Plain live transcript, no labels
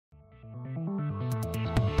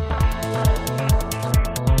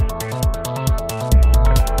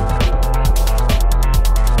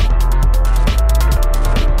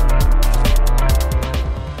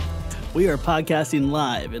We are podcasting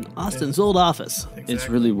live in Austin's old office. Exactly. It's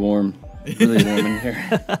really warm. Really warm in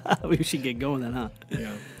here. We should get going then, huh?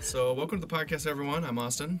 Yeah. So welcome to the podcast, everyone. I'm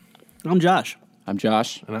Austin. I'm Josh. I'm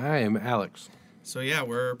Josh. And I am Alex. So yeah,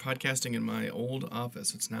 we're podcasting in my old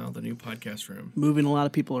office. It's now the new podcast room. Moving a lot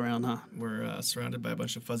of people around, huh? We're surrounded by a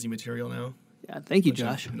bunch of fuzzy material now. Yeah, thank you,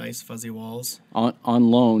 Bunch of Josh. Nice fuzzy walls. On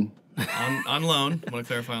loan. On loan. I want to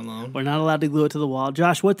clarify on loan. We're not allowed to glue it to the wall.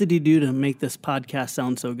 Josh, what did you do to make this podcast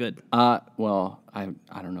sound so good? Well, I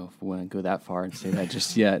don't know if we want to go that far and say that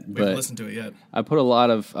just yet, We haven't but listened to it yet. I put a lot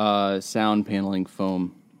of sound paneling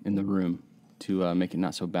foam in the room to make it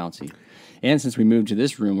not so bouncy. And since we moved to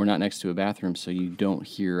this room, we're not next to a bathroom, so you don't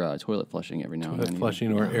hear toilet flushing every now and then.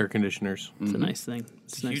 Flushing or air conditioners. It's a nice thing.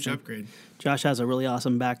 It's a huge upgrade. Josh has a really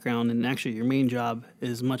awesome background, and actually your main job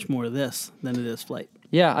is much more this than it is flight.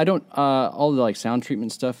 Yeah, I don't. All the sound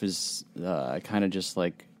treatment stuff is I kind of just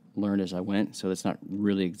learned as I went, so that's not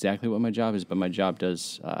really exactly what my job is. But my job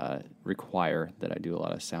does require that I do a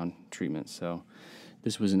lot of sound treatment. So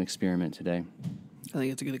this was an experiment today. I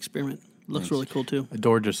think it's a good experiment. Looks Thanks. really cool, too. A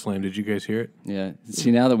door just slammed. Did you guys hear it? Yeah.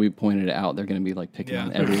 See, now that we pointed it out, they're going to be picking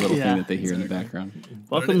on every little Yeah. thing that they hear in the Exactly. background.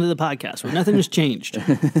 Welcome to the podcast where nothing has changed.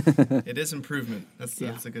 It is improvement. That's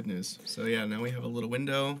Yeah. the good news. So yeah, now we have a little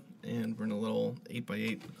window, and we're in a little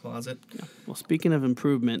 8x8 closet. Well, speaking of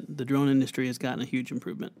improvement, the drone industry has gotten a huge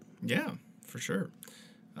improvement. Yeah, for sure.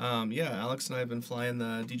 Yeah, Alex and I have been flying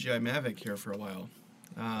the DJI Mavic here for a while.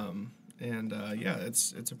 Yeah,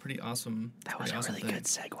 it's a pretty awesome. That was a really good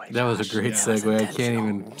segue. That was a great Yeah. segue. I can't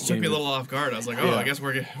even. Took me a little off guard. I was like, oh, Yeah. I guess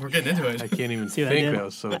we're getting into I it. can't even See what I think did? that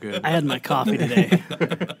was so good. I had my coffee today.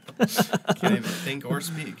 Can't even think or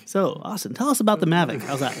speak. So, Austin, tell us about the Mavic.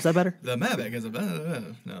 How's that? Is that better? The Mavic is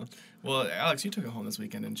no. Well, Alex, you took it home this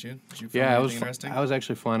weekend, didn't you? Did you find Yeah, anything interesting? I was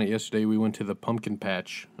actually flying it yesterday. We went to the pumpkin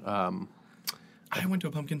patch. I went to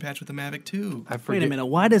a pumpkin patch with the Mavic too. I Wait forget. a minute.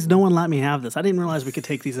 Why does no one let me have this? I didn't realize we could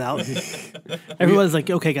take these out. Everyone's like,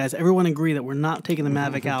 okay, guys, everyone agree that we're not taking the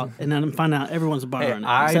Mavic out. And then find out everyone's borrowing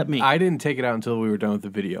it, except me. I didn't take it out until we were done with the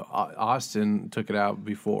video. Austin took it out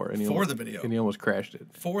before. And he For almost, the video. And he almost crashed it.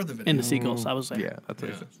 For the video. In the seagulls, I was there. Yeah, that's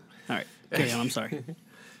what it Yeah. is. All right. Carry on. I'm sorry.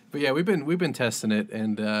 But yeah, we've been testing it,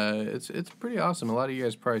 and it's pretty awesome. A lot of you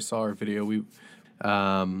guys probably saw our video.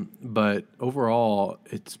 But overall,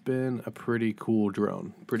 it's been a pretty cool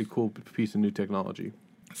drone, pretty cool piece of new technology.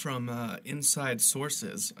 From inside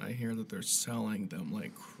sources, I hear that they're selling them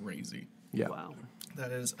like crazy. Yeah. Wow.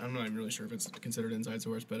 That is, I'm not even really sure if it's considered inside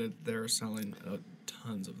source, but they're selling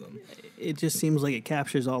tons of them. It just seems like it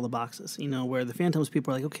captures all the boxes, where the Phantoms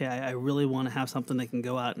people are like, okay, I really want to have something that can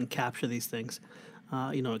go out and capture these things,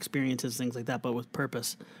 experiences, things like that, but with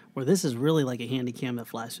purpose. Where this is really like a handy cam that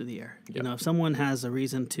flies through the air. Yep. If someone has a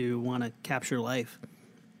reason to want to capture life,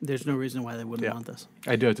 there's no reason why they wouldn't Yeah. want this.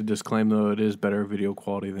 I do have to disclaim, though, it is better video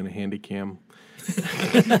quality than a handy cam.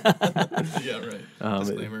 Yeah, right.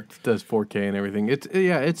 Disclaimer. It does 4K and everything.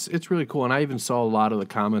 It's really cool. And I even saw a lot of the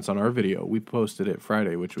comments on our video. We posted it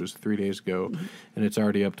Friday, which was 3 days ago, and it's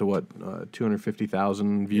already up to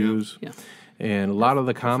 250,000 views. Yeah. And a lot of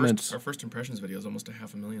the comments. Our first impressions video is almost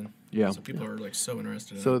 500,000. Yeah. So people are so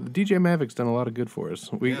interested in So it. the DJI Mavic's done a lot of good for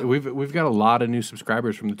us. Yeah. We've got a lot of new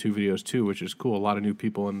subscribers from the two videos too, which is cool. A lot of new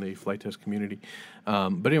people in the flight test community.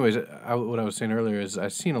 But anyways, what I was saying earlier is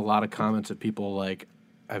I've seen a lot of comments of people like,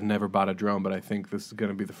 I've never bought a drone, but I think this is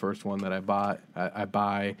going to be the first one that I buy.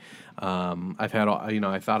 I've had,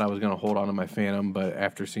 I thought I was going to hold on to my Phantom, but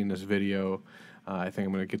after seeing this video, I think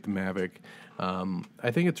I'm going to get the Mavic.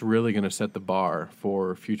 I think it's really going to set the bar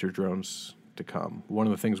for future drones to come. One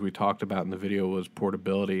of the things we talked about in the video was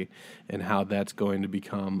portability and how that's going to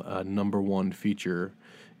become a number one feature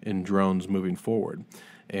in drones moving forward.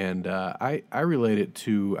 And I relate it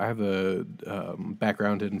to, I have a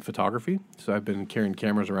background in photography, so I've been carrying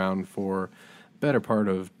cameras around for better part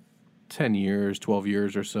of 10 years, 12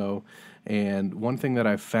 years or so. And one thing that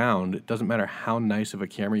I've found, it doesn't matter how nice of a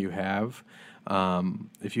camera you have,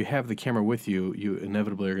 if you have the camera with you, you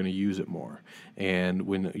inevitably are going to use it more. And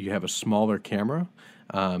when you have a smaller camera,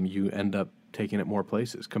 you end up taking it more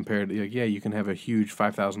places compared to, you can have a huge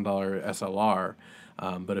 $5,000 SLR,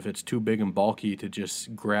 but if it's too big and bulky to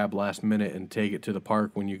just grab last minute and take it to the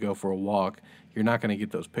park when you go for a walk, you're not going to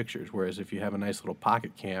get those pictures. Whereas if you have a nice little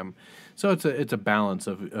pocket cam, so it's a balance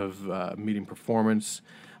of meeting performance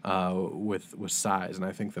with size, and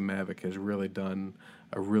I think the Mavic has really done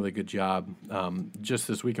a really good job. Just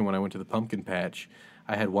this weekend when I went to the pumpkin patch,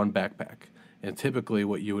 I had one backpack, and typically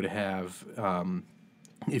what you would have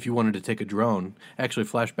if you wanted to take a drone, actually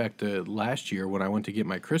flashback to last year when I went to get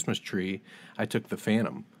my Christmas tree, I took the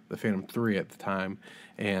Phantom the Phantom 3 at the time,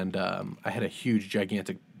 and I had a huge,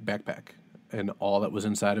 gigantic backpack, and all that was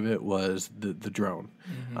inside of it was the drone,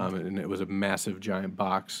 and it was a massive, giant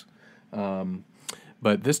box.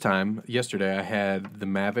 But this time, yesterday, I had the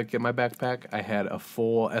Mavic in my backpack. I had a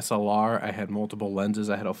full SLR. I had multiple lenses.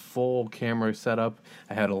 I had a full camera setup.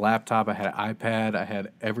 I had a laptop. I had an iPad. I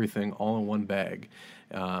had everything all in one bag.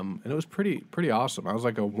 And it was pretty awesome. I was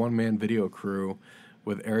like a one-man video crew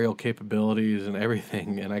with aerial capabilities and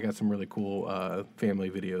everything. And I got some really cool family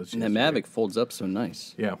videos. And that Mavic folds up so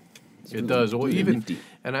nice. Yeah. It's It really- does. Well, really even, nifty.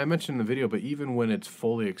 and I mentioned in the video, but even when it's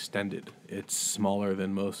fully extended, it's smaller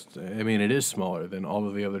than most. I mean, it is smaller than all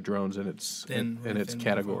of the other drones in its Thin, in really its thin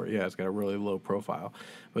category. Yeah, it's got a really low profile.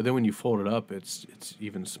 But then when you fold it up, it's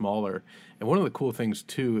even smaller. And one of the cool things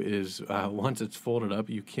too is once it's folded up,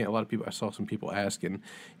 you can't. A lot of people, I saw some people asking,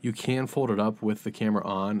 you can fold it up with the camera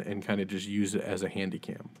on and kind of just use it as a handy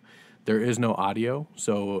cam. There is no audio,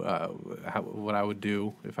 so what I would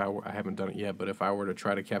do if I haven't done it yet, but if I were to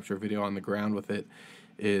try to capture a video on the ground with it,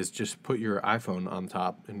 is just put your iPhone on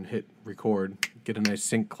top and hit record, get a nice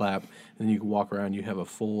sync clap, and then you can walk around. You have a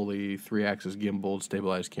fully 3-axis gimbal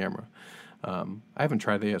stabilized camera. I haven't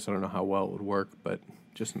tried that yet, so I don't know how well it would work, but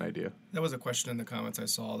just an idea. That was a question in the comments I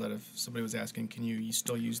saw, that if somebody was asking, can you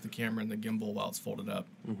still use the camera and the gimbal while it's folded up?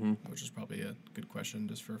 Which is probably a good question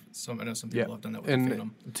just for some. I know some people have done that with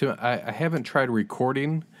the Phantom. I haven't tried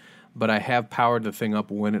recording, but I have powered the thing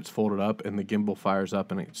up when it's folded up, and the gimbal fires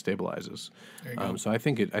up and it stabilizes. There you go. So I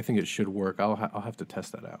think it should work. I'll have to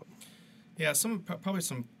test that out. Yeah, probably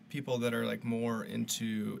some people that are like more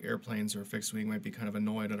into airplanes or fixed wing might be kind of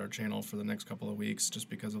annoyed at our channel for the next couple of weeks just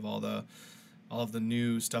because of all of the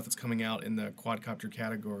new stuff that's coming out in the quadcopter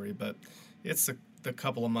category. But it's the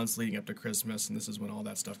couple of months leading up to Christmas, and this is when all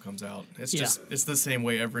that stuff comes out. It's it's the same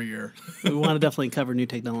way every year. We want to definitely cover new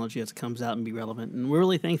technology as it comes out and be relevant. And we're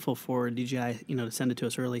really thankful for DJI, to send it to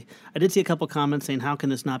us early. I did see a couple comments saying, how can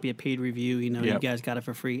this not be a paid review? You Yep. guys got it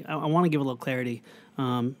for free. I want to give a little clarity.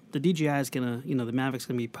 The DJI is going to, the Mavic's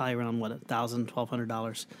going to be probably around, $1,000,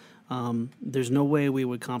 $1,200. There's no way we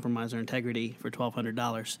would compromise our integrity for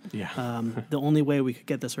 $1,200. Yeah. The only way we could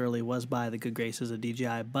get this early was by the good graces of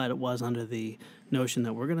DJI, but it was under the notion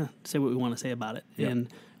that we're going to say what we want to say about it. Yep. And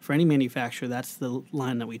for any manufacturer, that's the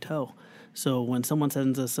line that we toe. So when someone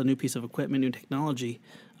sends us a new piece of equipment, new technology,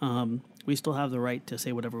 we still have the right to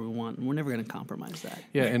say whatever we want, and we're never going to compromise that.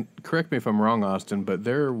 Yeah, and correct me if I'm wrong, Austin, but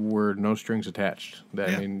there were no strings attached.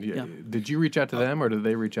 Yeah. Yeah. Did you reach out to them, or did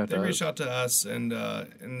they reach out They to us? reached out to us, and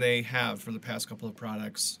they have for the past couple of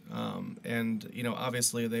products. And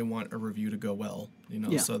obviously they want a review to go well.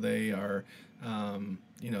 Yeah. So they are,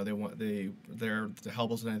 they're to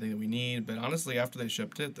help us with anything that we need. But honestly, after they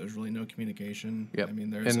shipped it, there's really no communication. Yep. I mean,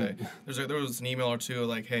 there was an email or two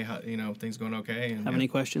like, hey, things going okay? And Have any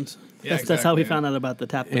questions? Yeah, That's how we exactly. found out about the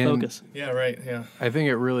tap to And- focus. Yeah, right. Yeah. I think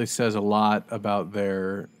it really says a lot about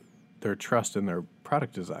their trust in their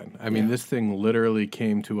product design. I mean, Yeah. this thing literally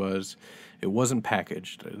came to us. It wasn't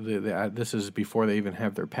packaged. This is before they even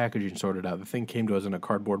have their packaging sorted out. The thing came to us in a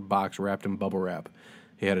cardboard box wrapped in bubble wrap.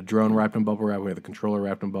 He had a drone wrapped in bubble wrap. We had the controller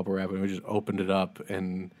wrapped in bubble wrap, and we just opened it up,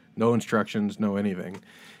 and no instructions, no anything.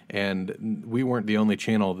 And we weren't the only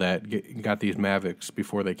channel that got these Mavics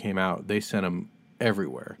before they came out. They sent them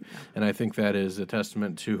everywhere, and I think that is a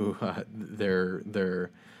testament to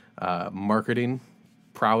their marketing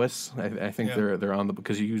prowess. I think Yeah. they're on the,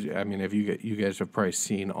 because if you guys have probably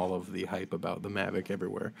seen all of the hype about the Mavic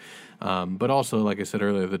everywhere, but also, like I said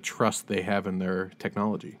earlier, the trust they have in their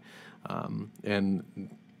technology. And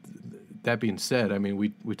that being said, I mean,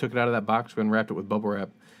 we took it out of that box, we unwrapped it with bubble wrap.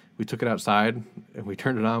 We took it outside and we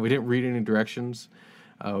turned it on. We didn't read any directions.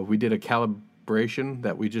 We did a calibration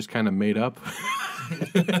that we just kind of made up.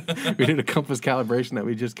 We did a compass calibration that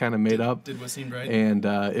we just kind of made up. Did what seemed right. And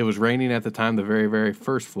it was raining at the time, the very, very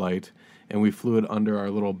first flight. And we flew it under our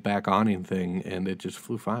little back awning thing, and it just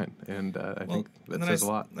flew fine. And I think that says a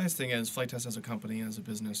lot. Nice thing is, Flight Test as a company, as a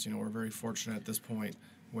business, we're very fortunate at this point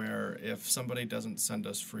where if somebody doesn't send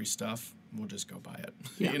us free stuff, we'll just go buy it.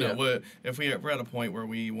 Yeah. If we're at a point where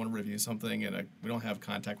we want to review something and we don't have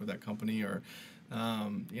contact with that company, or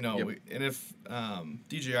Yep. and if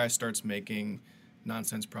DJI starts making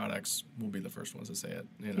nonsense products, we'll be the first ones to say it.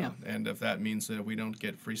 Yeah. And if that means that we don't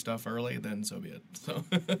get free stuff early, then so be it. So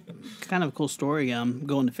Kind of a cool story.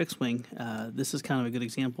 Going to fixed wing. This is kind of a good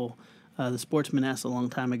example. The Sportsman S a long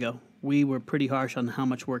time ago. We were pretty harsh on how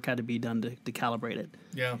much work had to be done to calibrate it.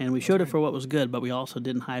 Yeah, And we that's showed it right. for what was good, but we also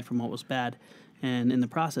didn't hide from what was bad. And in the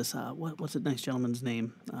process, what's the nice gentleman's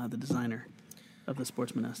name? The designer. of the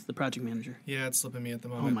Sportsman S, the project manager. Yeah, it's slipping me at the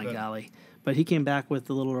moment. Oh my but golly! But he came back with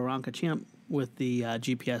the little Aranca Champ with the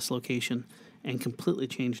GPS location and completely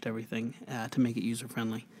changed everything to make it user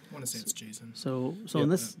friendly. I want to say it's Jason. So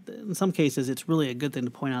in some cases, it's really a good thing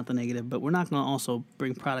to point out the negative, but we're not going to also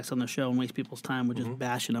bring products on the show and waste people's time with just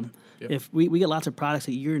bashing them. Yep. If we get lots of products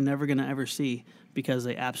that you're never going to ever see because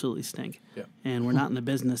they absolutely stink, Yep. and we're not in the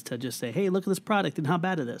business to just say, hey, look at this product and how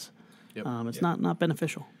bad it is. Yep. It's not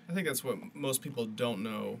beneficial. I think that's what most people don't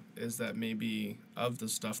know is that maybe of the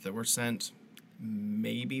stuff that we're sent,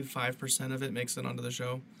 maybe 5% of it makes it onto the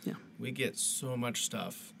show. Yeah. We get so much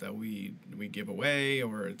stuff that we give away,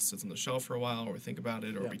 or it sits on the shelf for a while, or we think about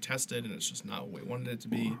it, or we test it, and it's just not what we wanted it to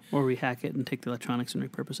be. Or we hack it and take the electronics and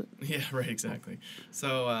repurpose it. Yeah, right, exactly.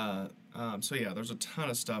 So, yeah, there's a ton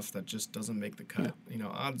of stuff that just doesn't make the cut. You know,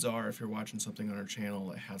 odds are if you're watching something on our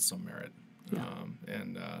channel, it has some merit. Yeah.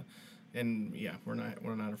 And yeah, we're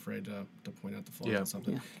not afraid to point out the flaws Yeah. in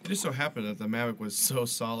something. Yeah. It just so happened that the Mavic was so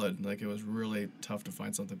solid, like it was really tough to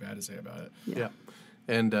find something bad to say about it. Yeah.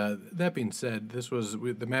 And that being said, this was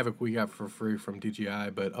the Mavic we got for free from DJI,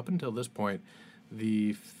 but up until this point,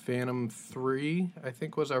 the Phantom 3, I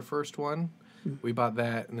think, was our first one. We bought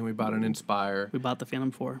that, and then we bought an Inspire. We bought the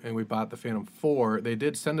Phantom 4. And we bought the Phantom 4. They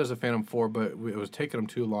did send us a Phantom 4, but it was taking them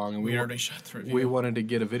too long. And We already shot the review. we wanted to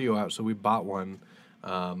get a video out, so we bought one.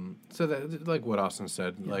 So that, like what Austin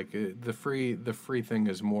said, like the free thing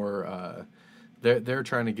is more. They're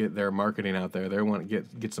trying to get their marketing out there. They want to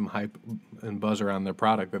get some hype and buzz around their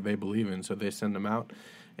product that they believe in, so they send them out.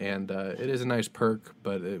 And it is a nice perk,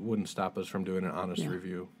 but it wouldn't stop us from doing an honest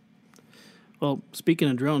review. Well, speaking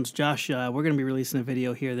of drones, Josh, we're going to be releasing a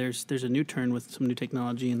video here. There's a new turn with some new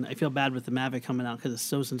technology, and I feel bad with the Mavic coming out because it's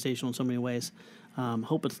so sensational in so many ways.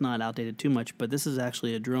 Hope it's not outdated too much, but this is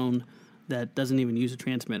actually a drone that doesn't even use a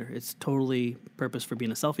transmitter. It's totally purpose for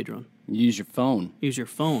being a selfie drone. Use your phone, Use your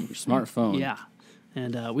phone. your smartphone. Yeah.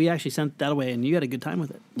 And we actually sent that away, and you had a good time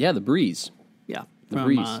with it. Yeah, the Breeze Yeah. The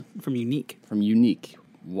Breeze. From Unique. from Unique.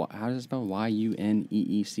 How does it spell?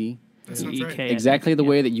 YUNEEC. That sounds right. EEK. Exactly the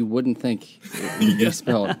way that you wouldn't think it would be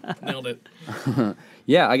spelled. Nailed it.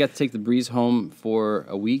 Yeah, I got to take the Breeze home for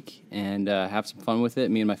a week and have some fun with it.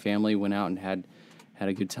 Me and my family went out and had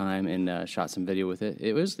a good time and shot some video with it.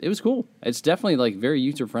 It was cool. It's definitely like very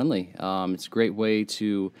user friendly. It's a great way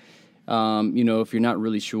to, if you're not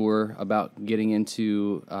really sure about getting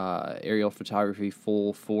into aerial photography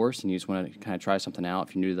full force and you just want to kind of try something out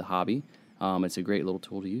if you're new to the hobby. It's a great little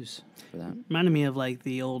tool to use for that. Reminded me of like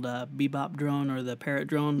the old Bebop drone or the Parrot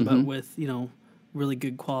drone, but with, really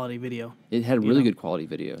good quality video. It had really good quality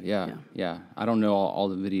video. Yeah. Yeah. I don't know all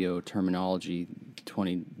the video terminology,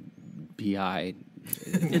 20 PI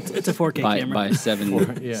It's a 4K by camera. by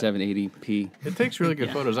 780p. It takes really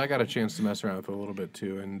good photos. I got a chance to mess around with it a little bit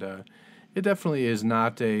too, and it definitely is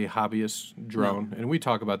not a hobbyist drone. And we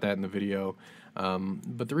talk about that in the video.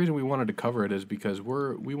 But the reason we wanted to cover it is because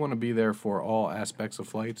we want to be there for all aspects of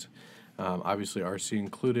flights, obviously RC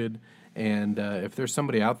included. And if there's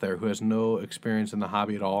somebody out there who has no experience in the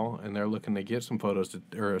hobby at all, and they're looking to get some photos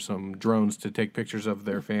or some drones to take pictures of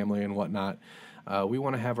their family and whatnot, we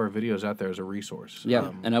want to have our videos out there as a resource.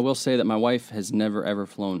 Yeah, and I will say that my wife has never ever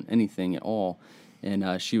flown anything at all,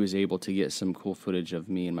 and she was able to get some cool footage of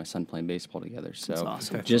me and my son playing baseball together. So That's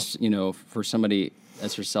awesome. just for somebody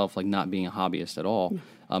as herself, like not being a hobbyist at all,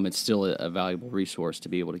 it's still a valuable resource to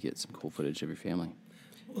be able to get some cool footage of your family.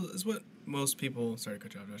 Well, it's what most people. Sorry to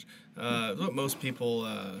cut you off, Josh. What most people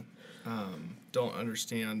don't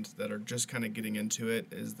understand that are just kind of getting into it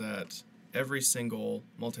is that every single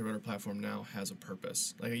multi-rotor platform now has a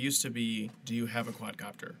purpose. Like it used to be, do you have a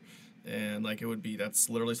quadcopter? And like it would be, that's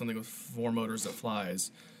literally something with 4 motors that flies.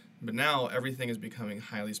 But now everything is becoming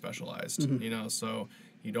highly specialized. So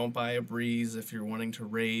you don't buy a Breeze if you're wanting to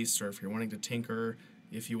race or if you're wanting to tinker.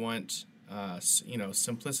 If you want,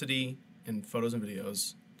 simplicity in photos and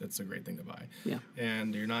videos, that's a great thing to buy. Yeah.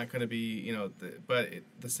 And you're not going to be,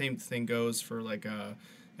 the same thing goes for like a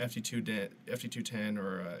FT210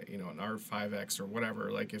 or an R5X or whatever.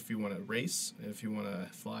 Like if you want to race, if you want to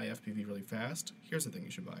fly FPV really fast, here's the thing you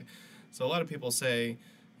should buy. So a lot of people say,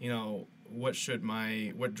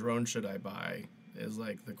 what drone should I buy? Is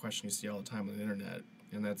like the question you see all the time on the internet.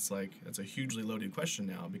 And that's a hugely loaded question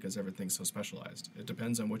now because everything's so specialized. It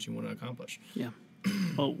depends on what you want to accomplish. Yeah.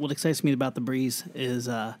 Well, what excites me about the Breeze is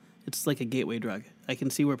it's like a gateway drug. I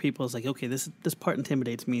can see where people is like, okay, this part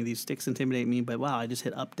intimidates me. These sticks intimidate me. But wow, I just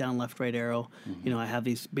hit up, down, left, right arrow. I have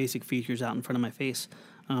these basic features out in front of my face.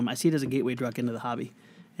 I see it as a gateway drug into the hobby.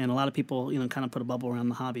 And a lot of people, kind of put a bubble around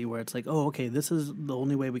the hobby where it's like, oh, okay, this is the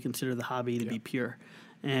only way we consider the hobby to be pure.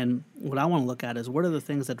 And what I want to look at is what are the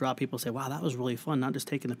things that draw people to say, wow, that was really fun, not just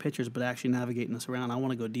taking the pictures, but actually navigating this around. I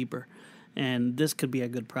want to go deeper. And this could be a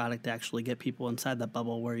good product to actually get people inside that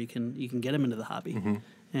bubble where you can get them into the hobby.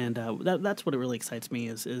 And that's what it really excites me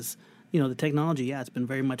is the technology, yeah, it's been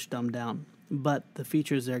very much dumbed down. But the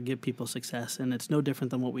features there give people success, and it's no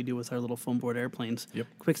different than what we do with our little foam board airplanes. Yep.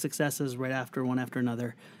 Quick successes right after one after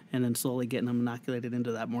another, and then slowly getting them inoculated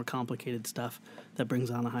into that more complicated stuff that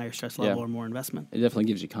brings on a higher stress level or more investment. It definitely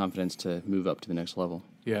gives you confidence to move up to the next level.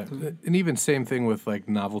 Yeah, and even same thing with like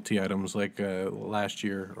novelty items. Like last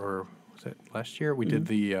year, or was it last year? We did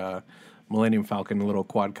the Millennium Falcon little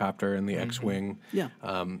quadcopter and the X-wing. Yeah.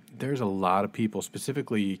 There's a lot of people,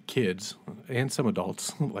 specifically kids and some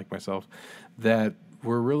adults like myself, that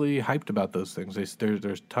were really hyped about those things.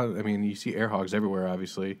 There's tons. I mean, you see air hogs everywhere.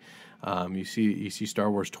 Obviously, you see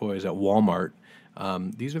Star Wars toys at Walmart.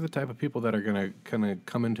 These are the type of people that are going to kind of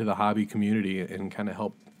come into the hobby community and kind of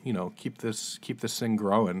help keep this thing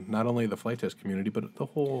growing. Not only the flight test community, but the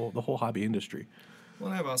whole hobby industry.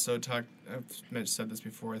 Well, I've also said this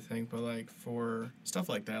before, I think, but like for stuff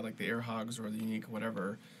like that, like the air hogs or the unique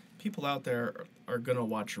whatever, people out there are going to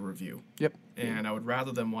watch a review. Yep. And I would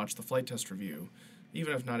rather them watch the flight test review,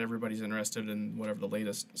 even if not everybody's interested in whatever the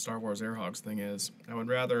latest Star Wars air hogs thing is. I would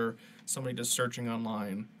rather somebody just searching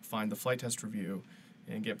online find the flight test review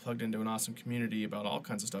and get plugged into an awesome community about all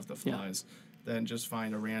kinds of stuff that flies than just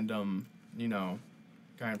find a random,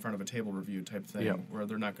 guy in front of a table review type thing where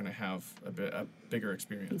they're not going to have a bigger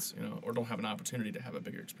experience, or don't have an opportunity to have a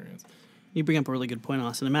bigger experience. You bring up a really good point,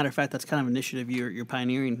 Austin. As a matter of fact, that's kind of an initiative you're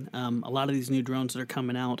pioneering. A lot of these new drones that are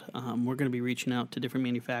coming out, we're going to be reaching out to different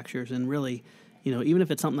manufacturers and really, even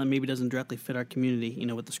if it's something that maybe doesn't directly fit our community,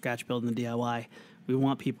 with the scratch build and the DIY, we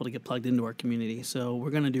want people to get plugged into our community. So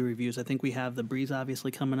we're going to do reviews. I think we have the Breeze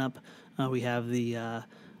obviously coming up. We have the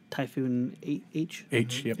Typhoon H.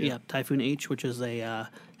 Yep. Yeah, Typhoon H, which is a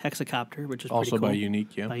hexacopter, which is Also pretty cool. by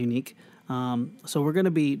Unique, yeah. By Unique. So we're going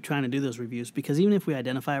to be trying to do those reviews because even if we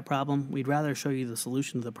identify a problem, we'd rather show you the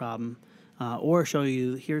solution to the problem or show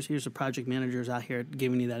you here's the project managers out here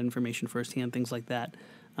giving you that information firsthand, things like that,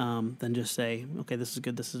 than just say, okay, this is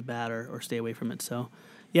good, this is bad, or stay away from it. So,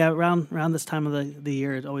 yeah, around this time of the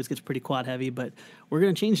year, it always gets pretty quad heavy, but we're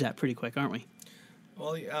going to change that pretty quick, aren't we?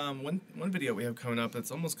 Well, one video we have coming up that's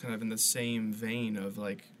almost kind of in the same vein of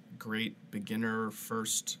like great beginner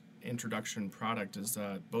first introduction product is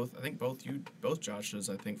both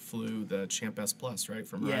Joshes flew the Champ S Plus, right,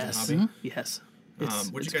 from Horizon Hobby. Yes.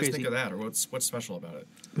 What do you guys think of that, or what's special about it?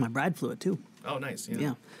 My bride flew it too. Oh, nice.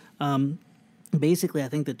 Yeah. Basically, I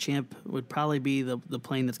think the Champ would probably be the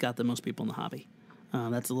plane that's got the most people in the hobby.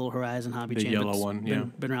 That's a little Horizon Hobby The Champ. yellow It's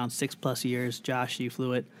one, been around 6+ years. Josh, you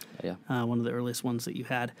flew it. Yeah. One of the earliest ones that you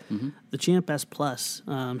had. The Champ S Plus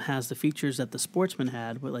has the features that the Sportsman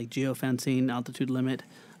had, with like geofencing, altitude limit,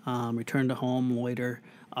 return to home, loiter,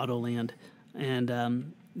 auto land,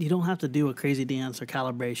 and you don't have to do a crazy dance or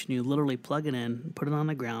calibration. You literally plug it in, put it on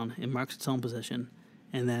the ground, it marks its own position,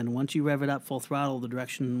 and then once you rev it up full throttle, the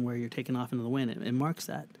direction where you're taking off into the wind, it marks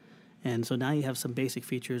that. And so now you have some basic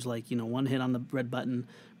features like, one hit on the red button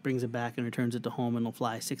brings it back and returns it to home, and it'll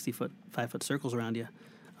fly 60-foot, 5-foot circles around you.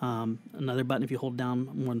 Another button, if you hold down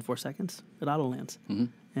more than 4 seconds, it auto lands. And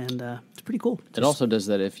it's pretty cool. It also does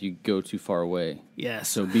that if you go too far away. Yes.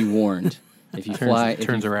 So be warned. If you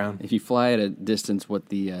turns around. If you fly at a distance what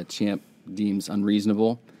the Champ deems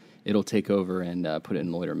unreasonable, it'll take over and put it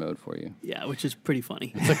in loiter mode for you. Yeah, which is pretty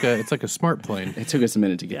funny. It's like a smart plane. It took us a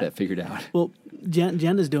minute to get that figured out. Well,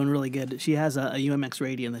 Jen is doing really good. She has a UMX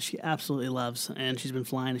Radian that she absolutely loves, and she's been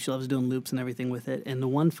flying, and she loves doing loops and everything with it. And the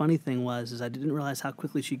one funny thing is I didn't realize how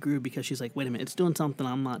quickly she grew because she's like, wait a minute, it's doing something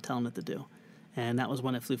I'm not telling it to do. And that was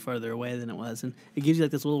when it flew farther away than it was. And it gives you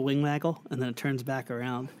like this little wing waggle, and then it turns back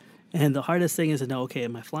around. And the hardest thing is to know, okay,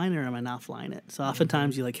 am I flying it or am I not flying it? So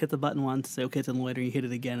oftentimes you like hit the button once, say, okay, it's in loiter, you hit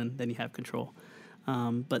it again, and then you have control.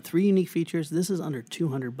 But 3 unique features. This is under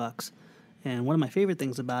 $200. And one of my favorite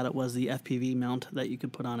things about it was the FPV mount that you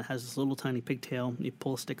could put on. It has this little tiny pigtail. You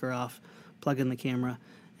pull a sticker off, plug in the camera,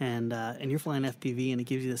 and you're flying FPV, and it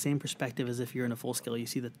gives you the same perspective as if you're in a full scale. You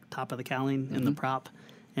see the top of the cowling and the prop,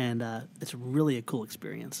 and it's really a cool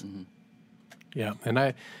experience. Yeah, and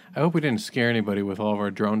I hope we didn't scare anybody with all of our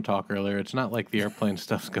drone talk earlier. It's not like the airplane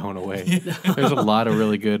stuff's going away. There's a lot of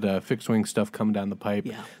really good fixed-wing stuff coming down the pipe.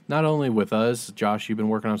 Yeah. Not only with us, Josh, you've been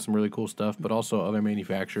working on some really cool stuff, but also other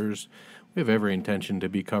manufacturers. We have every intention to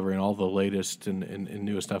be covering all the latest and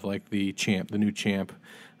newest stuff like the new Champ,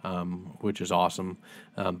 which is awesome.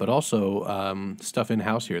 But also stuff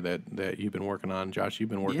in-house here that you've been working on. Josh, you've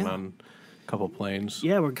been working on a couple planes.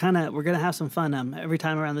 Yeah, we're gonna have some fun. Every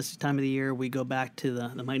time around this time of the year, we go back to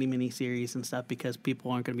the Mighty Mini series and stuff because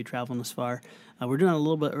people aren't going to be traveling this far. We're doing it a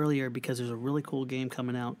little bit earlier because there's a really cool game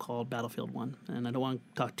coming out called Battlefield 1, and I don't want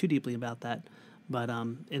to talk too deeply about that. But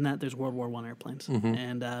in that, there's World War I airplanes,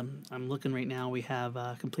 and I'm looking right now. We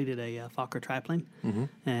have completed a Fokker triplane,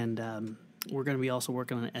 and we're going to be also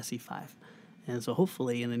working on an SE5. And so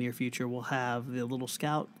hopefully in the near future, we'll have the Little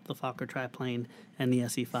Scout, the Fokker triplane, and the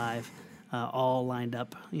SE5 all lined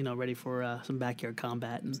up, ready for some backyard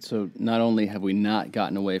combat. And So not only have we not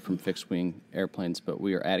gotten away from fixed-wing airplanes, but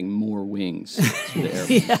we are adding more wings to the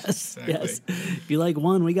airplane. yes. If you like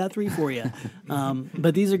one, we got 3 for you.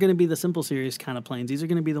 But these are going to be the simple series kind of planes. These are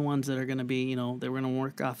going to be the ones that are going to be, that we're going to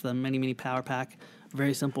work off the Mini Power Pack.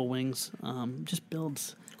 Very simple wings, just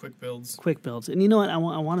builds. Quick builds. And you know what? I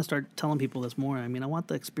want to start telling people this more. I mean, I want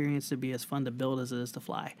the experience to be as fun to build as it is to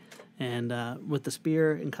fly. And with the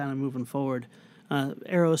Spear and kind of moving forward,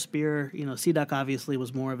 Arrow, Spear, Sea Duck obviously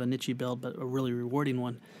was more of a niche build, but a really rewarding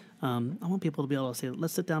one. I want people to be able to say,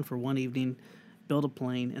 let's sit down for one evening, build a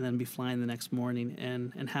plane, and then be flying the next morning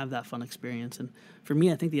and have that fun experience. And for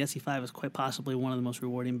me, I think the SE5 is quite possibly one of the most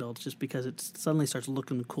rewarding builds just because it suddenly starts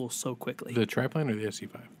looking cool so quickly. The triplane or the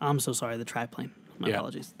SE5? I'm so sorry, the triplane. My Yeah.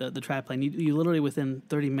 apologies. The triplane. You literally within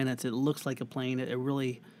 30 minutes, it looks like a plane. It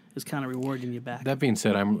really is kind of rewarding you back. That being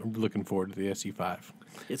said, I'm looking forward to the SE5.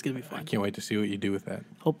 It's going to be I fun. can't wait to see what you do with that.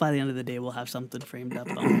 Hope by the end of the day we'll have something framed up.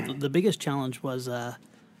 The biggest challenge was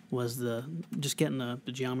just getting the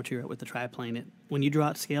geometry right with the triplane. When you draw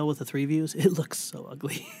it scale with the 3 views, it looks so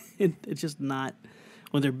ugly. It's just not.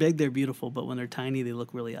 When they're big, they're beautiful, but when they're tiny, they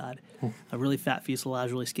look really odd. A really fat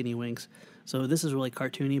fuselage, really skinny wings. So this is really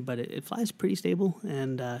cartoony, but it flies pretty stable,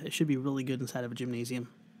 and it should be really good inside of a gymnasium.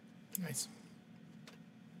 Nice.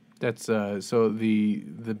 That's so the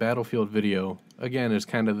Battlefield video again is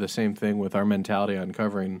kind of the same thing with our mentality on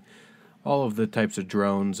covering all of the types of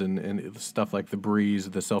drones and stuff like the Breeze,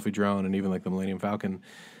 the selfie drone, and even like the Millennium Falcon.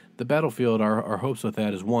 The Battlefield, our hopes with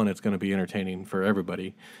that is, one, it's going to be entertaining for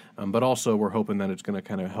everybody, but also we're hoping that it's going to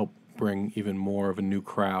kind of help bring even more of a new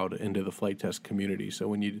crowd into the flight test community.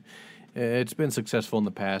 So it's been successful in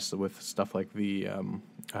the past with stuff like the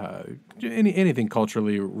anything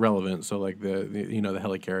culturally relevant. So like the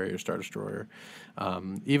helicarrier, Star Destroyer,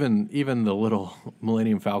 even the little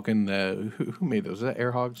Millennium Falcon. Who made those? Is that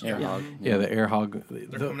Airhogs? Airhog. Yeah, the Airhog.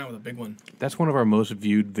 They're coming out with a big one. That's one of our most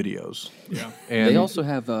viewed videos. Yeah. And They also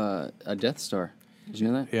have a Death Star. Did you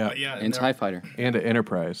know that? yeah, Yeah. And TIE Fighter. and an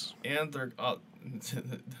Enterprise. And they're coming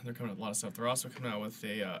out with a lot of stuff. They're also coming out with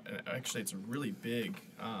actually it's a really big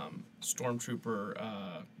stormtrooper.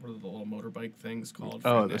 What are the little motorbike things called?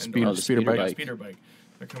 Oh, From the Endor? speeder bike. bike. Speeder bike.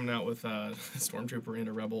 They're coming out with a stormtrooper and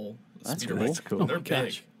a rebel That's speeder cool. bike. That's cool. And they're Oh my big.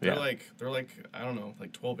 gosh. They're Yeah. like I don't know,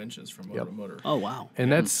 like 12 inches from motor to motor. Oh, wow.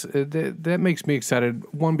 And that's that makes me excited.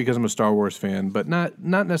 One, because I'm a Star Wars fan, but not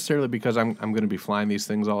necessarily because I'm going to be flying these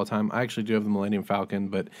things all the time. I actually do have the Millennium Falcon,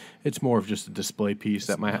 but it's more of just a display piece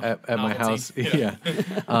at my my novelty. house. Yeah.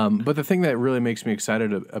 Yeah. But the thing that really makes me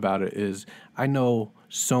excited about it is I know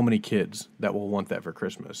so many kids that will want that for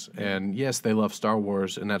Christmas. And yes, they love Star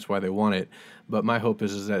Wars, and that's why they want it. But my hope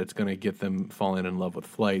is that it's going to get them falling in love with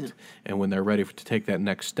flight. And when they're ready to take that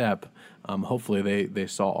next step, hopefully they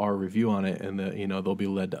saw our review on it, and they'll be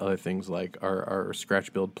led to other things like our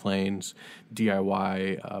scratch build planes,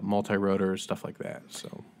 DIY, multi-rotors, stuff like that.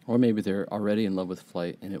 So. Or maybe they're already in love with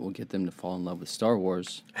flight, and it will get them to fall in love with Star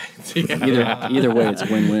Wars. Either way, it's a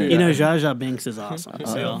win-win. Jar Jar Binks is awesome.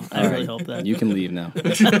 So I really hope that. You can leave now.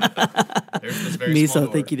 There's this very small Miso,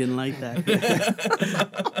 door. think you didn't like that.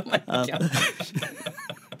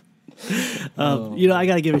 I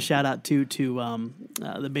got to give a shout out to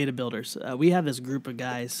the beta builders. We have this group of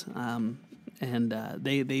guys, and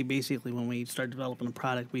they basically, when we start developing a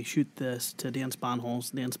product, we shoot this to Dan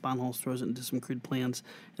Sponholz. Dan Sponholz throws it into some crude plans,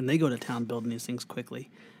 and they go to town building these things quickly.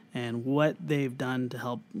 And what they've done to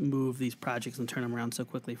help move these projects and turn them around so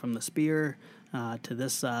quickly, from the Spear to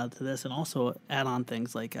this, and also add on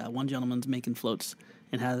things like one gentleman's making floats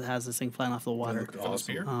and has this thing flying off the water. For the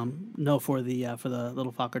Spear? No, for the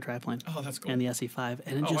little Fokker triplane. Oh, that's cool. And the SE5,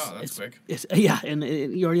 and it Oh, just wow, that's quick. It's and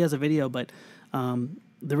he already has a video. But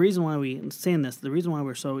the reason why the reason why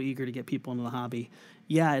we're so eager to get people into the hobby,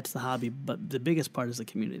 it's the hobby, but the biggest part is the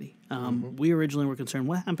community. We originally were concerned,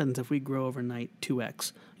 what happens if we grow overnight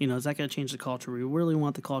 2x? Is that going to change the culture? We really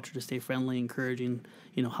want the culture to stay friendly, encouraging,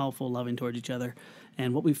 helpful, loving towards each other.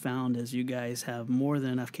 And what we found is you guys have more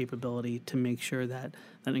than enough capability to make sure that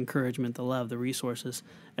encouragement, the love, the resources,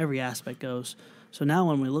 every aspect goes. So now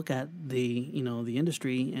when we look at the the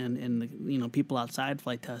industry and the people outside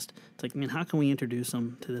Flight Test, it's like, how can we introduce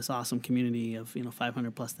them to this awesome community of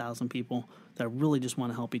 500,000+ people that really just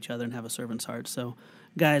want to help each other and have a servant's heart. So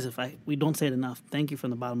guys, we don't say it enough, thank you from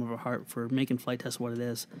the bottom of our heart for making Flight Test what it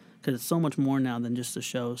is, because it's so much more now than just the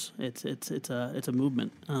shows. It's a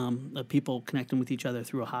movement of people connecting with each other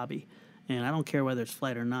through a hobby. And I don't care whether it's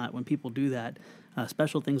flight or not. When people do that,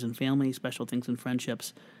 special things in family, special things in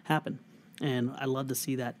friendships happen. And I love to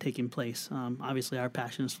see that taking place. Obviously, our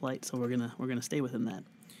passion is flight, so we're gonna stay within that.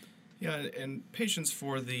 Yeah, and patience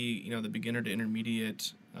for the the beginner to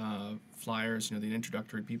intermediate flyers, the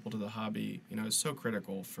introductory people to the hobby, is so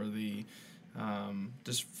critical for the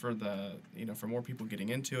just for the for more people getting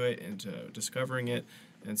into it and to discovering it.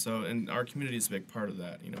 And our community is a big part of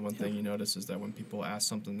that. One thing you notice is that when people ask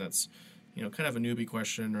something that's kind of a newbie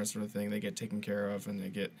question or sort of thing, they get taken care of and they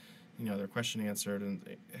get their question answered. And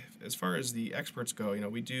as far as the experts go,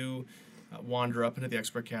 we do wander up into the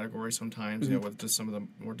expert category sometimes, with just some of the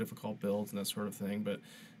more difficult builds and that sort of thing. But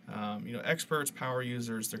experts, power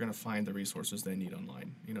users, they're going to find the resources they need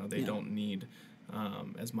online. They don't need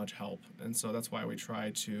as much help, and so that's why we try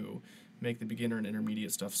to make the beginner and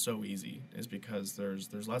intermediate stuff so easy, is because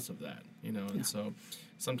there's less of that. And so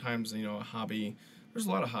sometimes a hobby. There's a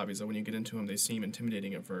lot of hobbies that when you get into them, they seem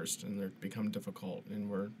intimidating at first, and they become difficult. And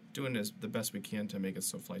we're doing the best we can to make it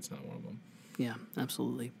so flight's not one of them. Yeah,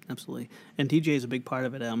 absolutely. And TJ is a big part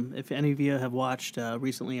of it. If any of you have watched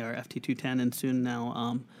recently our FT210 and soon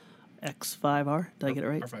now X5R, did I get it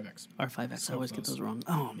right? R5X. R5X. So I always close. get those wrong.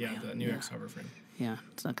 Oh, yeah, man. the new X hover frame. Yeah,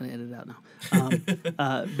 it's not going to edit it out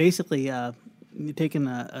now. Basically, taking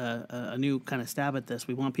a new kind of stab at this,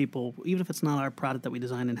 we want people, even if it's not our product that we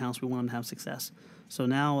design in-house, we want them to have success. So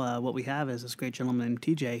now what we have is this great gentleman named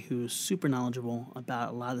TJ who's super knowledgeable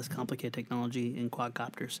about a lot of this complicated technology in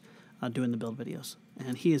quadcopters, doing the build videos.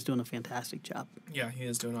 And he is doing a fantastic job. Yeah, he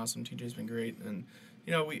is doing awesome. TJ's been great. And,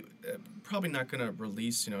 we probably not going to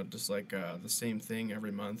release, just like the same thing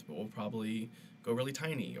every month, but we'll probably go really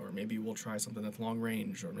tiny, or maybe we'll try something that's long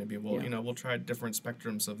range, or maybe we'll, we'll try different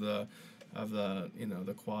spectrums of the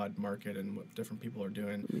the quad market and what different people are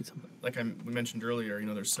doing. Like we mentioned earlier,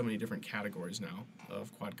 there's so many different categories now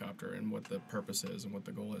of quadcopter and what the purpose is and what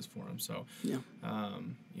the goal is for them. So,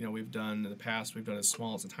 we've done in the past, we've done as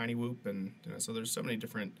small as a tiny whoop, and so there's so many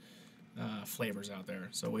different flavors out there.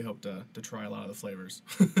 So we hope to try a lot of the flavors.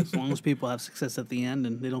 As long as people have success at the end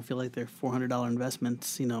and they don't feel like their $400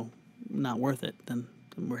 investments, not worth it, then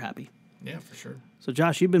we're happy. Yeah, for sure. So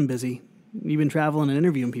Josh, you've been busy. You've been traveling and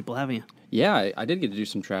interviewing people, haven't you? Yeah, I did get to do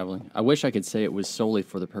some traveling. I wish I could say it was solely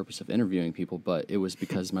for the purpose of interviewing people, but it was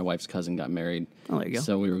because my wife's cousin got married. Oh, there you go.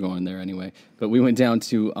 So we were going there anyway. But we went down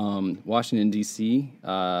to Washington, D.C.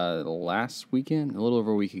 Last weekend, a little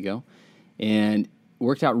over a week ago, and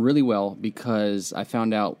worked out really well because I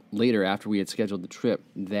found out later after we had scheduled the trip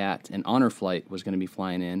that an honor flight was going to be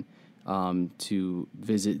flying in to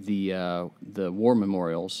visit the war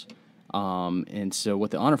memorials. And so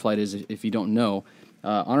what the honor flight is, if you don't know,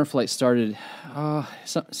 honor flight started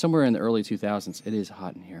somewhere in the early 2000s. It is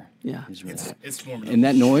hot in here. Yeah. It's really hot. It's warm. And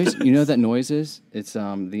that noise, you know what that noise is? It's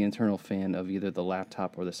the internal fan of either the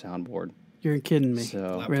laptop or the soundboard. You're kidding me.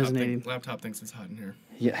 So Resonating. Laptop thinks it's hot in here.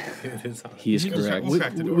 yeah, It is hot. he is correct. We'll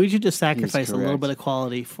crack the door. We should just sacrifice a little correct. bit of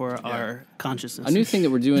quality for our consciousness. A new thing that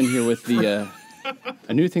we're doing here with the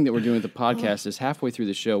podcast is halfway through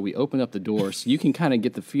the show we open up the door so you can kind of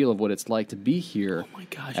get the feel of what it's like to be here my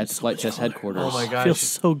gosh, at it's so Flight much Test colder. headquarters. Oh my gosh. Feels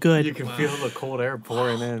so good. You can feel the cold air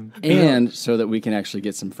pouring in. And so that we can actually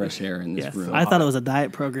get some fresh air in this Yes. room. I thought it was a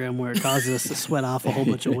diet program where it causes us to sweat off a whole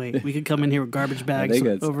bunch of weight. We could come in here with garbage bags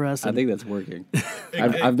over us. I think that's working.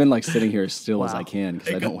 I've been like sitting here as still as Wow. I can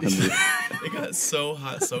because I don't want to move. It got so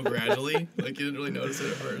hot so gradually, like you didn't really notice it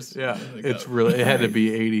at first. Yeah, It it's got- really. It had to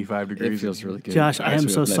be 85 degrees. It feels really good. Josh, I am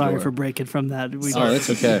Actually, so open that sorry door. for breaking from that. We Oh, that's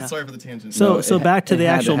okay. Sorry for the tangent. So No, back to it the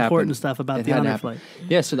had actual happen. important stuff about It the had to honor happen. flight.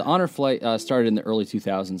 Yeah, so the honor flight started in the early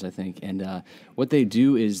 2000s, I think, and what they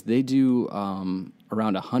do is they do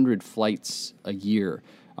around 100 flights a year,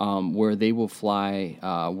 where they will fly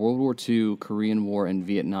World War II, Korean War, and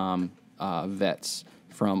Vietnam vets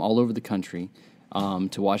from all over the country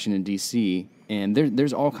to Washington D.C. And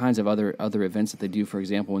there's all kinds of other events that they do. For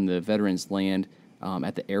example, when the veterans land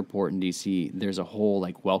at the airport in D.C., there's a whole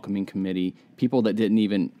like welcoming committee. People that didn't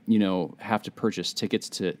even have to purchase tickets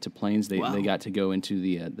to planes, they got to go into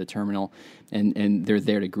the terminal, and they're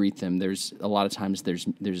there to greet them. There's a lot of times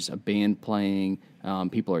there's a band playing.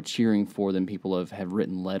 People are cheering for them. People have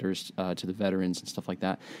written letters to the veterans and stuff like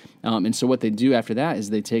that. And so what they do after that is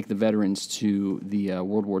they take the veterans to the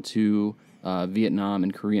World War II Vietnam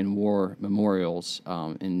and Korean War memorials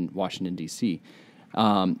in Washington, D.C.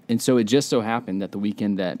 And so it just so happened that the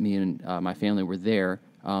weekend that me and my family were there,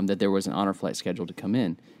 that there was an honor flight scheduled to come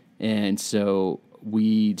in. And so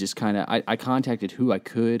we just kind of, I contacted who I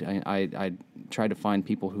could. I tried to find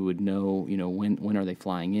people who would know, when are they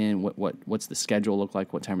flying in? What's the schedule look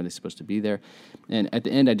like? What time are they supposed to be there? And at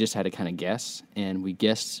the end, I just had to kind of guess, and we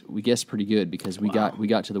guessed pretty good because we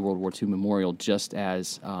got to the World War II memorial just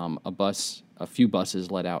as a few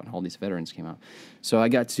buses let out and all these veterans came out. So I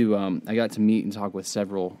got to meet and talk with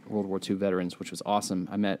several World War II veterans, which was awesome.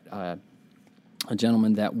 I met a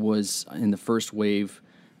gentleman that was in the first wave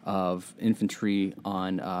of infantry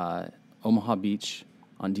on Omaha Beach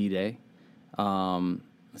on D-Day.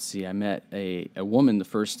 Let's see, I met a woman, the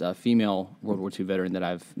first female World War II veteran that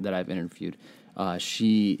I've interviewed.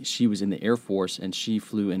 She was in the Air Force, and she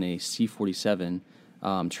flew in a C-47,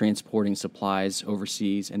 transporting supplies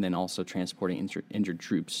overseas and then also transporting injured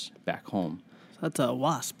troops back home. So that's a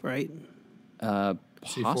WASP, right?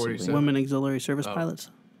 Possibly. C-47. Women Auxiliary Service Pilots.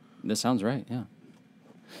 That sounds right, yeah.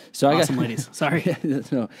 So Awesome ladies. Sorry.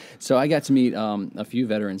 No. So I got to meet a few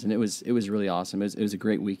veterans, and it was really awesome. It was a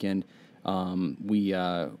great weekend. We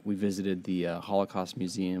visited the Holocaust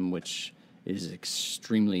Museum, which is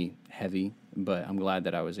extremely heavy, but I'm glad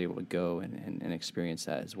that I was able to go and experience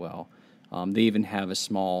that as well. They even have a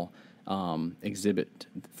small exhibit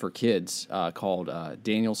for kids called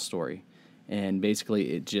Daniel's Story, and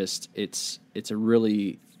basically it's a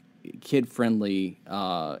really kid-friendly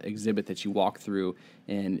exhibit that you walk through,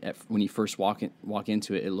 and when you first walk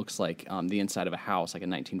into it, it looks like the inside of a house, like a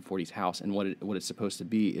 1940s house. And what it's supposed to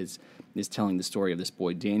be is telling the story of this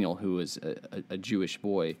boy Daniel, who was a Jewish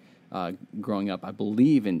boy growing up, I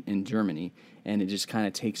believe, in Germany. And it just kind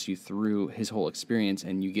of takes you through his whole experience,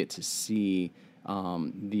 and you get to see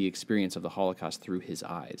the experience of the Holocaust through his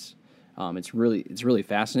eyes. It's really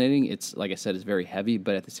fascinating. It's, like I said, it's very heavy,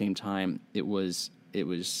 but at the same time, it was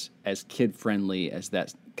as kid friendly as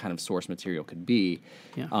that kind of source material could be,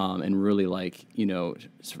 and really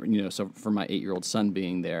so for my 8-year-old son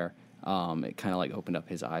being there, it kind of like opened up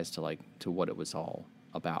his eyes to what it was all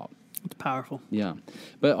about. It's powerful. Yeah,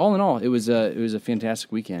 but all in all, it was a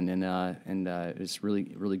fantastic weekend, and it was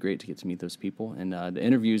really really great to get to meet those people, and the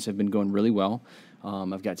interviews have been going really well.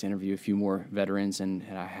 I've got to interview a few more veterans, and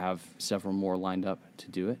I have several more lined up to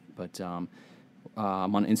do it, but.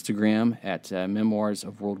 I'm on Instagram at Memoirs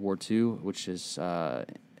of World War II, which is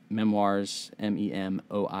Memoirs, MEMOIRS _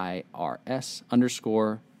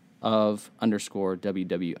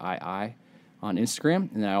 WWII on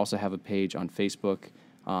Instagram. And then I also have a page on Facebook.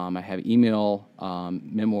 I have email,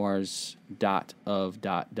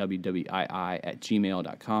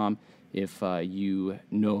 memoirs.of.wwii@gmail.com if you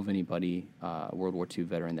know of anybody, World War II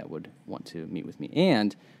veteran, that would want to meet with me.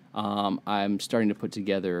 And I'm starting to put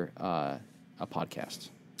together a podcast.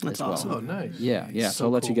 That's as well. awesome. Oh, nice. Yeah. So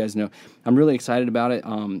I'll let you cool. guys know. I'm really excited about it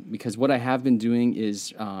because what I have been doing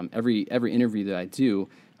is every interview that I do,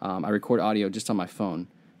 I record audio just on my phone,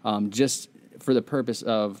 just for the purpose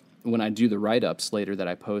of when I do the write-ups later that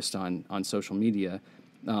I post on social media,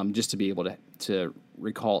 just to be able to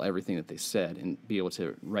recall everything that they said and be able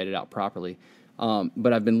to write it out properly.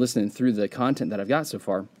 But I've been listening through the content that I've got so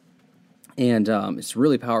far, and it's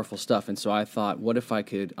really powerful stuff. And so I thought, what if I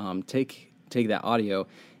could take that audio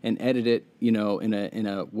and edit it, in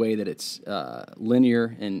a way that it's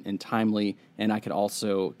linear and timely, and I could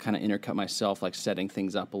also kind of intercut myself, like setting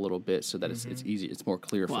things up a little bit so that it's easy, it's more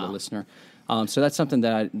clear for the listener. So that's something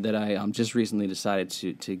that I just recently decided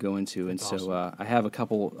to go into, and That's so awesome. I have a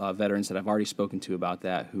couple veterans that I've already spoken to about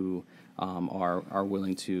that who are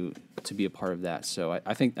willing to be a part of that. So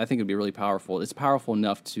I think it'd be really powerful. It's powerful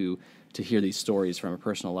enough to hear these stories from a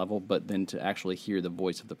personal level, but then to actually hear the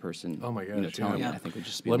voice of the person. Oh my gosh, telling yeah. it, I think would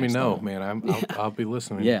just be. Let me next know, level. man. I'll be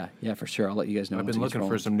listening. Yeah, for sure. I'll let you guys know. I've once been it gets looking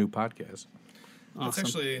for rolling. some new podcasts. That's Awesome.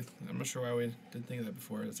 actually, I'm not sure why we didn't think of that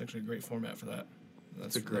before. It's actually a great format for that.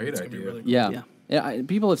 That's a great it's gonna be idea. really cool. Yeah.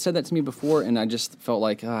 People have said that to me before, and I just felt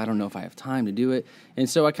like I don't know if I have time to do it. And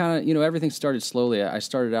so I kind of, everything started slowly. I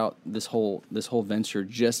started out this whole venture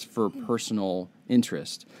just for personal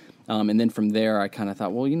interest, and then from there I kind of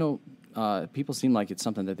thought, well, people seem like it's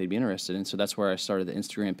something that they'd be interested in. So that's where I started the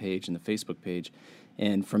Instagram page and the Facebook page,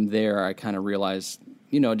 and from there I kind of realized,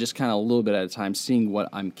 just kind of a little bit at a time, seeing what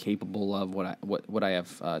I'm capable of, what I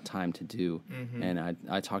have time to do, and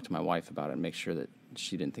I talked to my wife about it and make sure that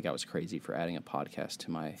she didn't think I was crazy for adding a podcast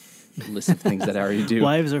to my list of things that I already do.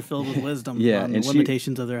 Wives are filled with wisdom Yeah, on and the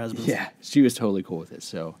limitations of their husbands. Yeah, she was totally cool with it.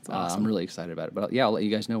 So awesome. I'm really excited about it. But yeah, I'll let you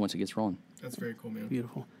guys know once it gets rolling. That's very cool, man.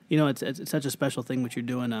 Beautiful. it's such a special thing what you're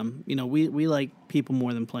doing. We like people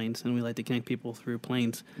more than planes, and we like to connect people through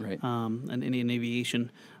planes, Right. And Indian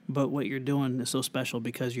aviation. But what you're doing is so special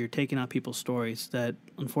because you're taking out people's stories that,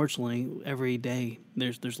 unfortunately, every day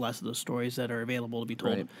there's less of those stories that are available to be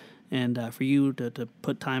told. Right. And for you to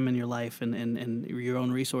put time in your life and your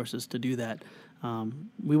own resources to do that,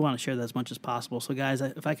 we want to share that as much as possible. So, guys,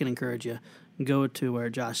 if I can encourage you, go to where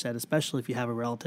Josh said, especially if you have a relative